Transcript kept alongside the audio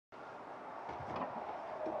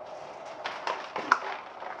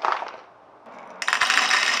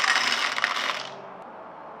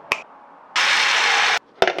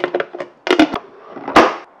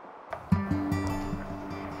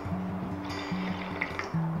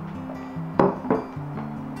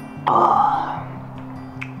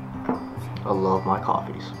love my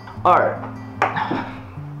coffees. Alright,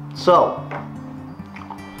 so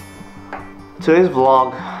today's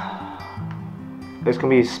vlog is going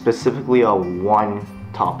to be specifically a one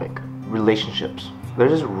topic: relationships.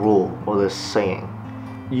 There's this rule or this saying: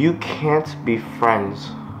 you can't be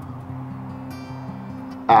friends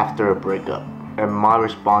after a breakup. And my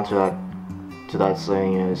response to that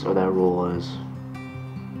saying is, or that rule is,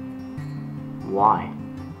 why?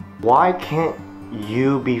 Why can't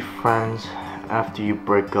you be friends after you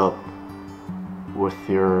break up with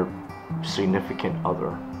your significant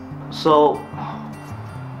other? So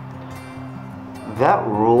that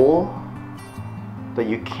rule that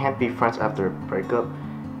you can't be friends after a breakup,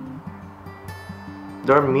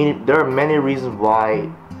 there are many reasons why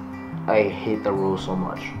I hate the rule so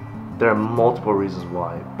much. There are multiple reasons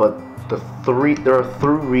why, but there are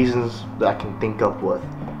three reasons that I can think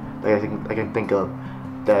of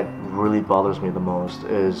that really bothers me the most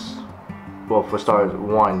is, well, for starters,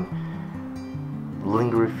 1,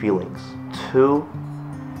 lingering feelings. 2,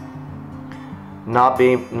 not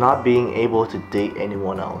being able to date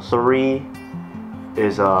anyone else. 3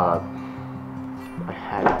 is I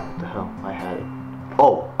had it. What the hell? I had it.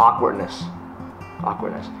 Oh, awkwardness.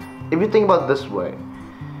 Awkwardness. If you think about it this way,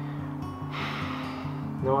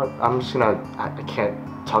 you know what? I'm just gonna. I can't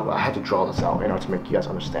talk about. I had to draw this out in order to make you guys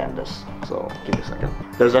understand this. So give me a second.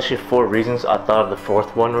 There's actually 4 reasons. I thought of the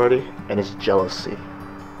 4th one already, and it's jealousy.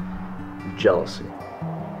 Jealousy.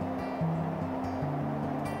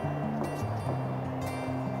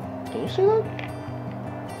 Can you see that?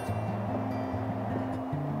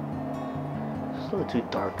 It's a little too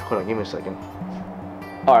dark. Hold on, give me a second.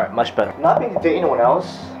 Alright, much better. Not being to date anyone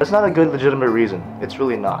else, it's not a good legitimate reason. It's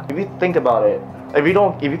really not. If you think about it, if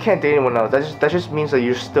you can't date anyone else, that just means that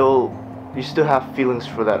you still have feelings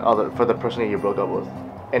for the person that you broke up with.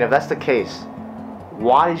 And if that's the case,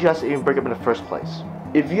 why did you guys even break up in the first place?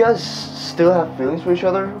 If you guys still have feelings for each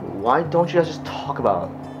other, why don't you guys just talk about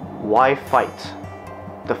it? Why fight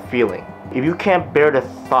the feeling? If you can't bear the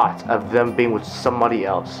thought of them being with somebody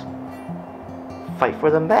else, fight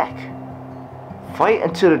for them back. Fight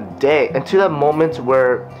until that moment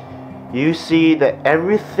where you see that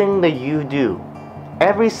everything that you do,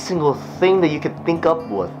 every single thing that you can think up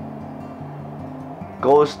with,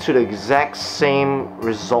 goes to the exact same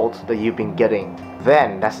result that you've been getting.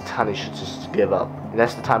 Then that's the time you should just give up. And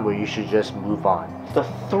that's the time where you should just move on. The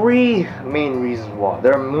 3 main reasons why.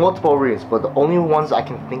 There are multiple reasons, but the only ones I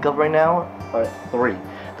can think of right now are 3.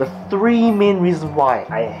 The 3 main reasons why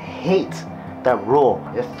I hate that rule.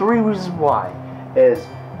 The 3 reasons why is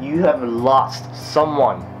you have lost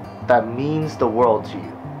someone that means the world to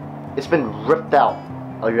you. It's been ripped out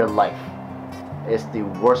of your life. It's the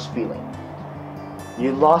worst feeling.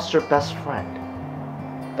 You lost your best friend.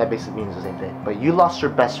 That basically means the same thing, but you lost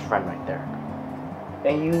your best friend right there.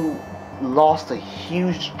 And you lost a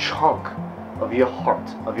huge chunk of your heart,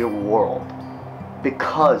 of your world,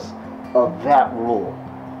 because of that rule.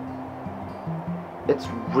 It's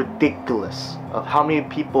ridiculous of how many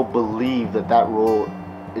people believe that rule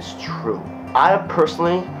is true. I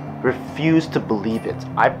personally refuse to believe it.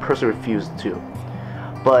 I personally refuse to.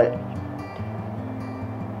 But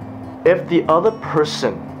if the other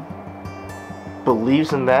person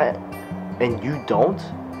believes in that and you don't,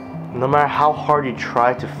 no matter how hard you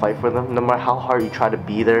try to fight for them, no matter how hard you try to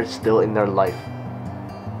be there still in their life,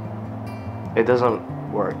 it doesn't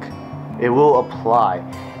work. It will apply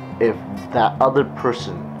if that other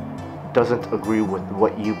person doesn't agree with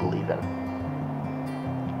what you believe in.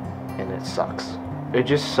 And it sucks. It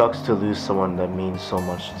just sucks to lose someone that means so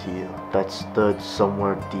much to you, that stood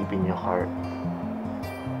somewhere deep in your heart.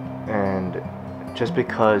 And just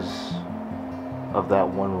because of that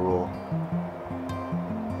one rule,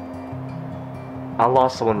 I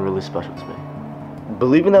lost someone really special to me.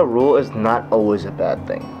 Believing that rule is not always a bad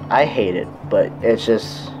thing. I hate it, but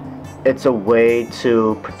it's a way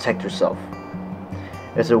to protect yourself.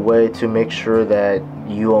 It's a way to make sure that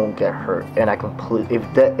you won't get hurt. And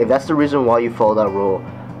if that's the reason why you follow that rule,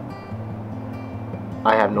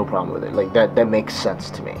 I have no problem with it. Like that makes sense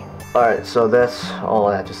to me. Alright, so that's all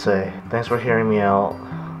I have to say. Thanks for hearing me out.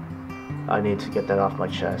 I need to get that off my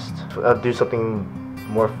chest. I'll do something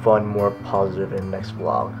more fun, more positive in the next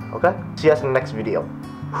vlog. Okay? See you guys in the next video.